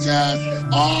creatures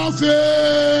all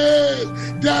fail.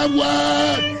 The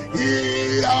word He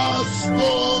has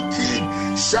spoken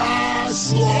shall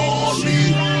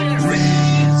surely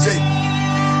prevail.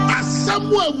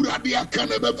 Somewhere would I be a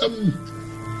cannabis?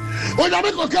 When I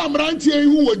make a camranti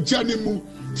who was Janimu,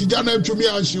 Tijana to me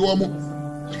and Shiwomo.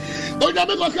 When I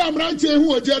make a camranti who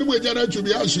was Jana to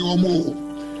me and Shiwomo.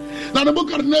 Now the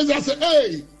book of Nezza said,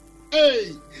 hey,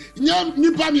 Yam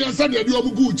Nipani and Sunday, you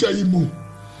have good Chaimu.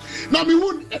 Now me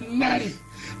would and nine.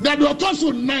 Now the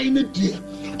Otoso 9 dear,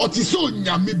 or Tiso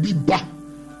Yami Biba.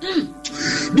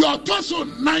 The Otoso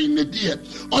 9 dear,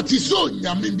 or Tiso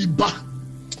Yami Biba.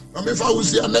 And if I will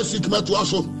see next week, met to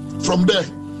us from there.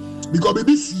 Because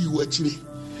BBC you actually.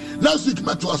 Next week,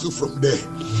 met to us from there.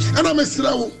 And I'm a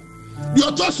slow. You're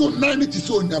also 90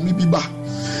 so Yami Biba.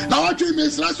 Now, what you mean,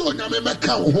 so Yami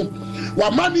Macau.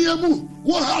 What money mu,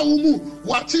 what how mu,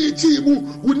 what tea mu,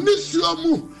 would miss your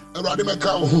mu, a Raddy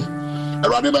Macau, a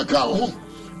Raddy Macau,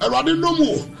 a Raddy no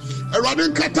more, a Raddy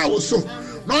Catao so.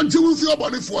 Not you with your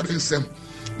body for himself.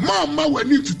 Mamma, we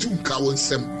need to two cows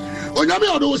them. Oh, Yami,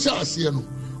 I don't see you.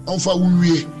 Onfa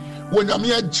wuwie wo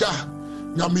nyame agya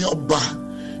nyame oba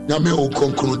nyame o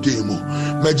konkrode mu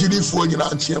magirifo nyina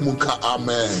nche mu ka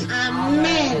amen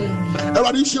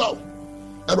everybody shout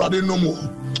everybody no more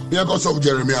because of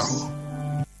Jeremiah.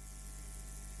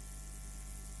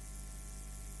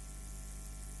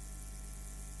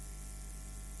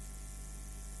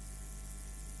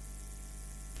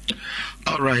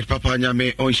 All right, Papa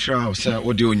nyame onhra say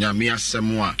odi onyame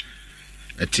asemwa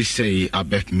eti say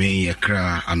abet me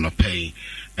ekra anopei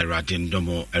erade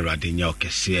ndomo erade nya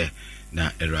okese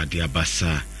na erade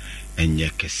abasa enye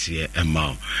kese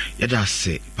emao yeda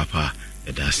se papa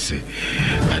yeda se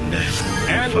and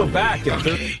we're back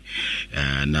okay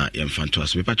na yemfanto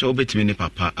as me pacha obetimi ne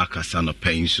papa akasa no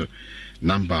pain so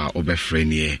number obefrɛ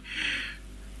nie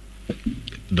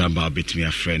number obetimi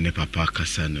afrɛ ne papa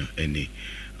akasa no any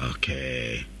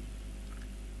okay.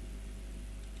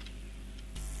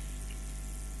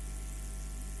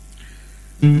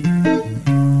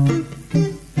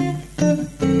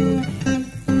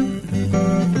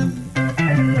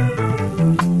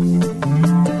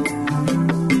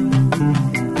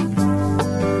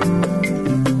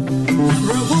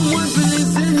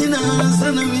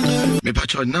 Me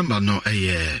patch number no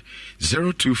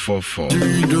 0244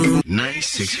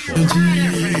 964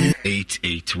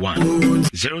 881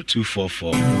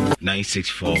 0244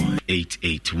 964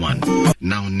 881.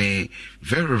 Now ne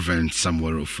very reverend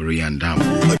Samuel Ofuri and down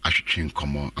Ashwin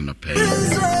Komo on a pay.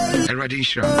 Eradi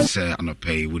Inshra say on a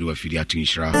pay would do a video to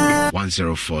Inshra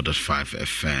 104.5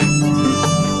 FM.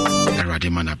 Eradi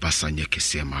mana basanye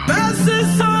kesema.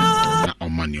 Na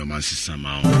omani omansi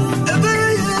sama.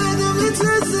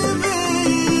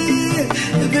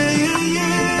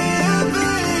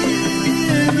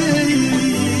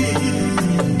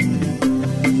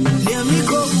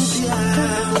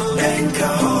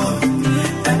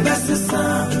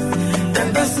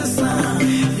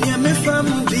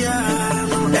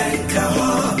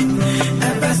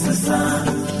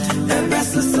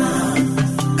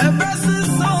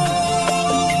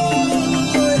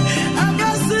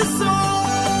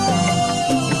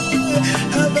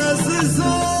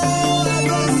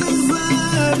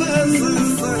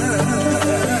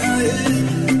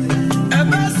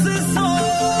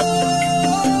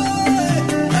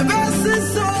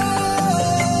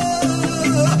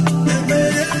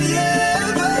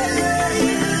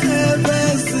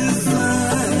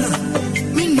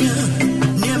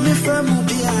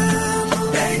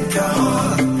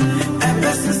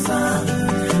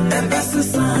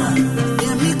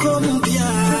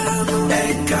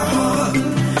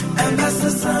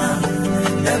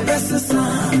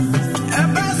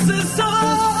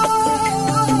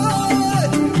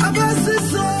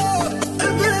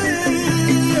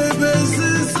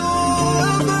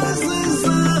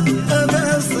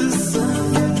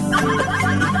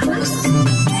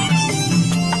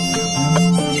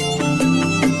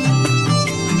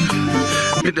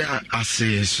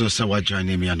 So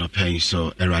joining me and paying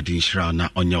so Eradin Shrana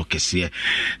on your case.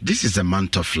 This is a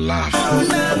month of love.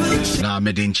 Now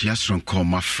medin chiasron call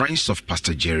my friends of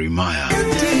Pastor Jeremiah.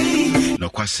 No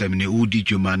kwasemne udi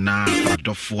jumana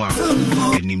adofo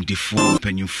enimdifo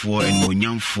panyimfo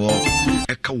enmonyamfo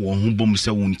eka wo ho bom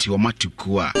se wonti o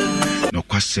matuku a no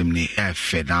kwasemne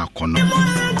efe na akono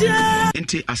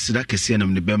enti asida kese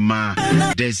nam ne bema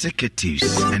the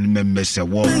executives and members of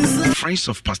friends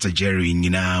of Pastor Jerry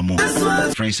nyina mo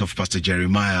friends of Pastor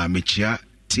Jeremiah mechia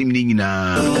team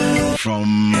nina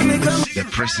from the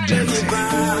president,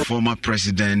 former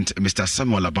president Mr.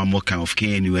 Samuel Abamokan of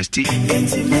KNUST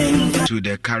to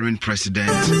the current president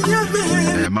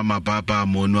Mama Baba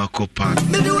Monua Kopa,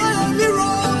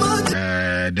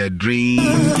 the Dream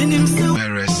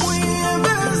Beres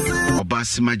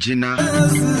Obasimagina,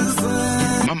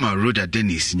 Mama Rhoda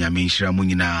Dennis Nyaminshira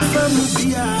Munina,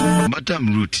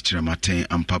 Madam Ruth Chiramaten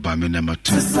Ampaba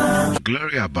Menamatu,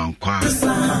 Gloria Bankwa,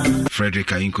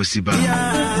 Frederica Inkosiba,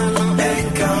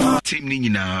 Team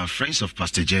Nina, friends of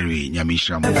Pastor Jerry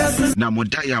Nyaminshira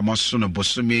Namodaya Mosono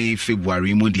Bosome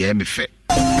February Mudi Emefe.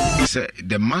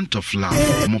 The month of love,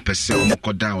 Mopese,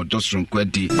 Mokoda, or Dosron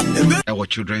Kwedi, our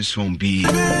children's home be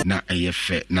na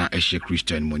AF, na Eshe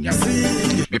Christian Munya.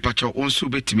 Me pacho onsu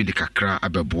betimi de kakra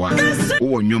abeboa.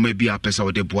 O nyo me bi apesa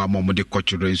o de boa momo de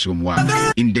children's home wa.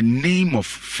 In the name of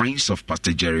friends of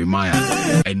Pastor Jeremiah,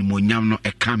 and Munyam no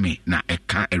ekame na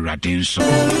eka eraden so.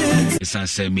 Esan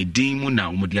se me dimu na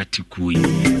omodi atikui,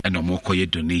 and omokoye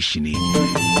donation.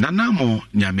 Nanamo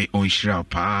nyame onshira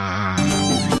pa.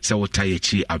 Se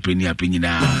wotayechi abrinina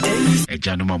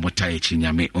ejanoma motayechi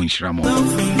nyame onshiramo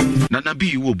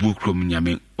nanabi wo bukrom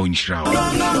nyame onshirao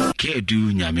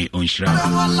kedu nyame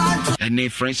onshirao ene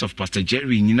friends of Pastor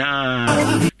Jerry nyina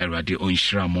erade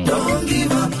onshiramo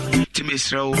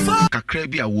timesrao kakra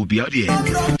bi awo bi ade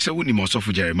se woni mo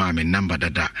sofo Jeremiah me number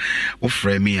dada wo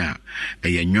frɛ me a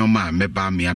eyenwoma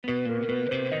meba me.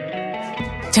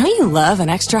 Don't you love an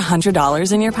extra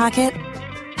 $100 in your pocket?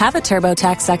 Have a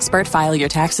TurboTax expert file your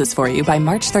taxes for you by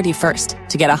March 31st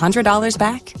to get $100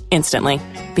 back instantly.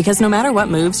 Because no matter what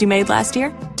moves you made last year,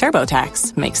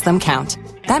 TurboTax makes them count.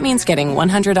 That means getting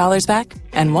 $100 back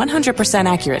and 100%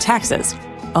 accurate taxes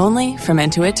only from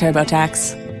Intuit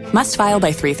TurboTax. Must file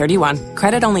by 3/31.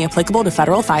 Credit only applicable to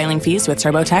federal filing fees with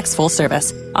TurboTax full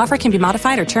service. Offer can be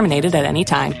modified or terminated at any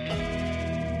time.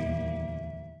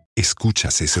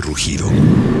 ¿Escuchas ese rugido?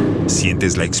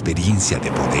 ¿Sientes la experiencia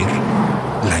de poder?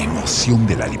 La emoción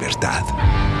de la libertad.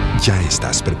 Ya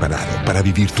estás preparado para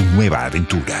vivir tu nueva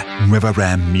aventura. Nueva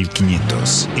Ram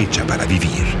 1500, hecha para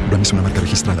vivir. Ram es una marca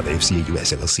registrada de FCA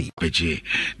US LLC. Peje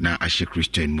na Ashe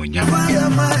Christian Munya.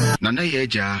 Nana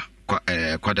yeja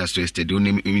kwada so estedi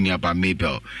oni aba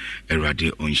Mabel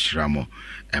erade onshiramo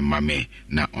emame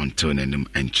na ontonenim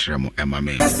enchiramo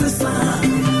emame.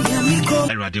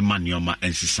 Erade manioma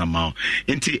ensisama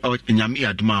enti nyame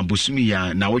aduma bosumi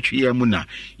ya na wotwe mu na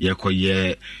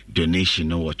yekoye donation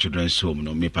no children's home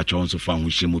no me patron so fa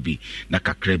hohye bi na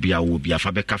kakra bi awo bi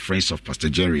afa beka friends of Pastor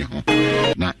Jerry ho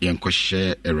na yenko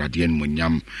share erade en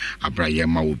munyam abraye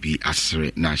ma wo bi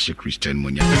asre na Ashe Christian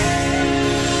Munya.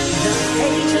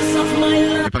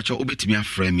 Pacho obetimi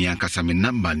afrɛ me ankasa me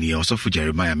number ni Osofo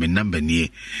Jeremiah me number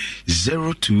ni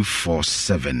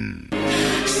 0247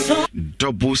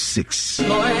 66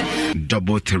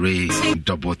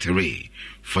 3333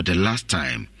 for the last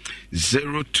time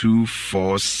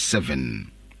 0247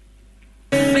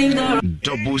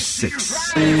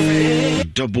 66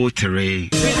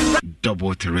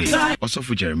 3333. Also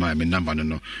for Jeremiah, me number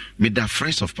no. Me da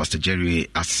friends of Pastor Jerry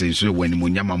asin so when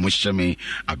munyama mo hyeme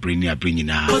abrini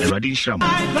na Radin Shram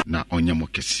na onyamo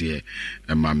kese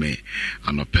mame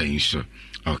anopen so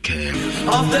Okay.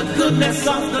 Of the goodness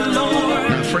of the Lord.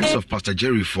 Now, friends of Pastor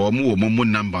Jerry for more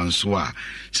number and so on.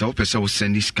 So, person will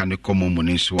send this kind of common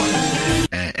money so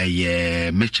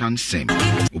a merchant same.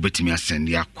 Ubetimi send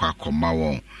ya kwa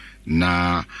komawo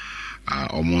na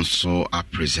omonso a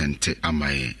present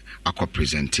amaye. Aqua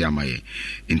present amaye.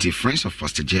 Into friends of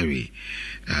Pastor Jerry.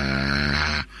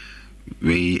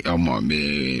 We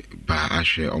me ba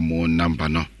ashe omo number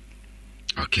no.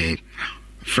 Okay.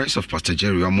 Friends of Pastor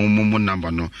Jerry, omo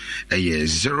number no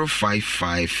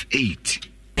 0558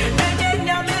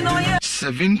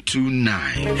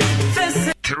 729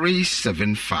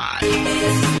 375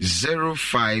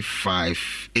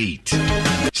 0558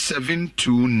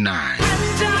 729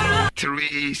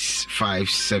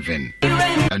 357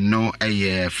 and no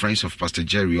friends of Pastor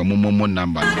Jerry omo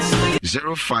number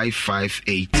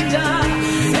 0558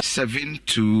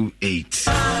 728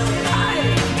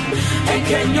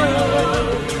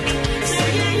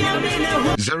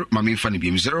 Mami Fanny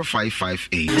Beam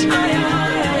 0558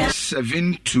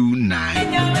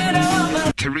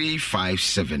 729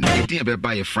 357. It be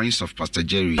by friends of Pastor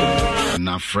Jerry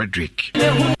now Frederick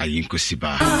Ayinko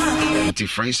Siba. The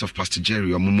friends of Pastor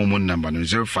Jerry or Momo number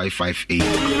 0558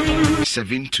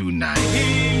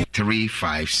 729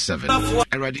 357.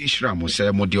 Eradi Shram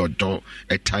say modi odo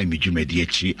a time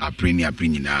Jumediachi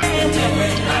abrini na.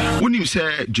 When you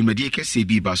say Jumedi kese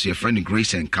bi ba so your friend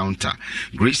Grace Encounter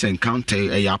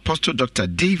a Apostle Dr.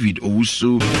 David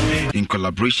Owusu in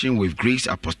collaboration with Grace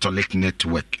Apostolic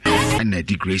Network and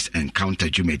the Grace Encounter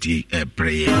Jumedi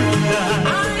Breye.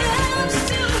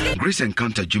 Grace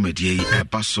Encounter Jumedi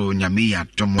Baso Nyamiya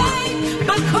Tomo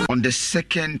on the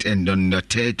 2nd and on the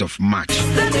 3rd of March.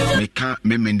 Meka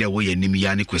memende we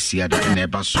enimiani kwesiada na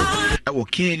Baso. Ewo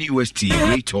KNUST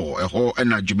Great Hall eho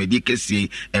na Jumedi kesi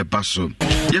Baso.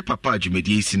 Ye papa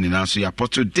Jumedi sini na so ya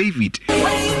Apostle David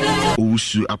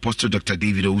Owusu, Apostle Dr.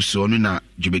 David Owusu onu na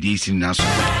Jumedi sini na so.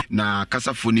 Na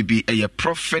kasafoni bi eye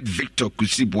Prophet Victor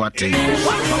Kusibuate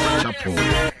Chapel.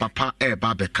 Papa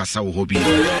babe kasa wo hobi.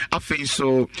 Afen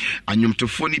so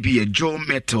anyomtofoni bi a Joe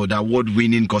Method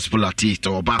award-winning gospel artist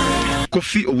oba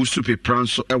Kofi Owusu pe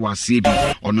pranso ewa sebi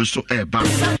ono so eba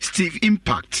Steve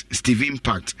Impact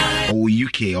o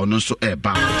UK ono so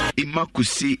eba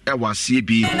Imakusi ewa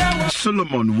sebi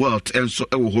Solomon Wealth enso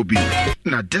ewo hobi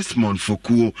na Desmond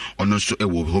Fokuo ono so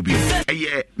ewo hobi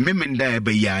eye memenda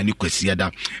ebe ya ni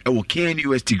kwesiada ewo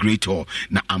KNUST Great Hall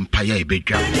na Ampaya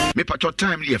ebedwa me pato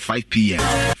time near 5 p.m.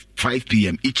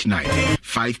 each night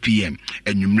 5 p.m.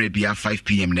 and Bia 5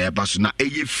 p.m. na eba so na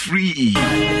eye free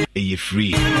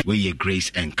where your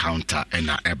Grace Encounter and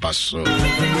na eba so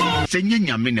senye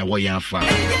nyame na wo yanfa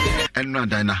and na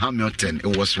Diana Hamilton.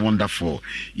 It was wonderful.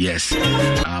 Yes,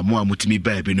 mo amutimi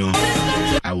baby no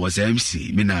I was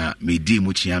MC me na me di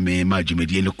muchia me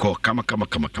majumedi no call kama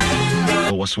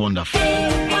it was wonderful.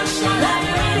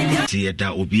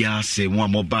 Tieda obia se mo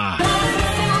moba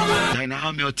Diana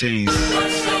Hamilton's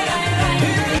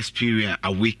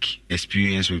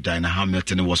experience with Diana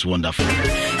Hamilton. It was wonderful.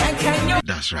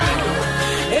 That's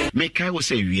right. Make I will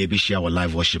say we be share our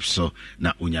live worship so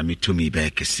na unyami to me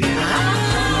back see.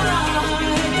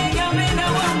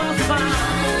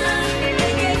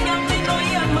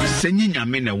 Senyi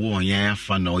nyame na wo yan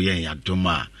fa na oyen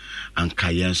yadoma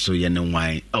anka yen so yen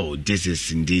wan. Oh, this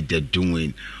is indeed the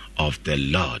doing of the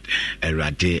Lord.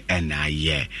 Erade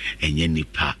enaye enye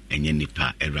nipa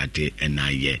erade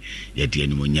enaye yede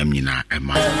enimu nyam nyina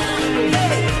ema.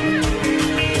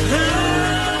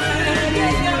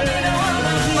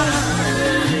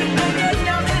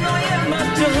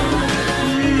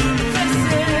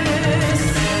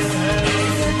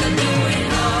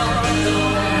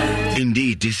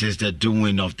 Indeed, this is the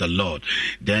doing of the Lord.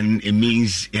 Then it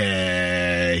means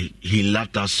he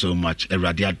loved us so much.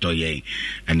 Eradia doye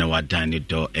and our dani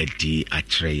do edi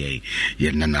atreye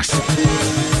ye nanas.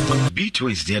 B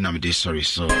twins there. I'm sorry.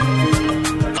 So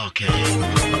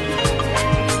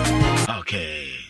okay.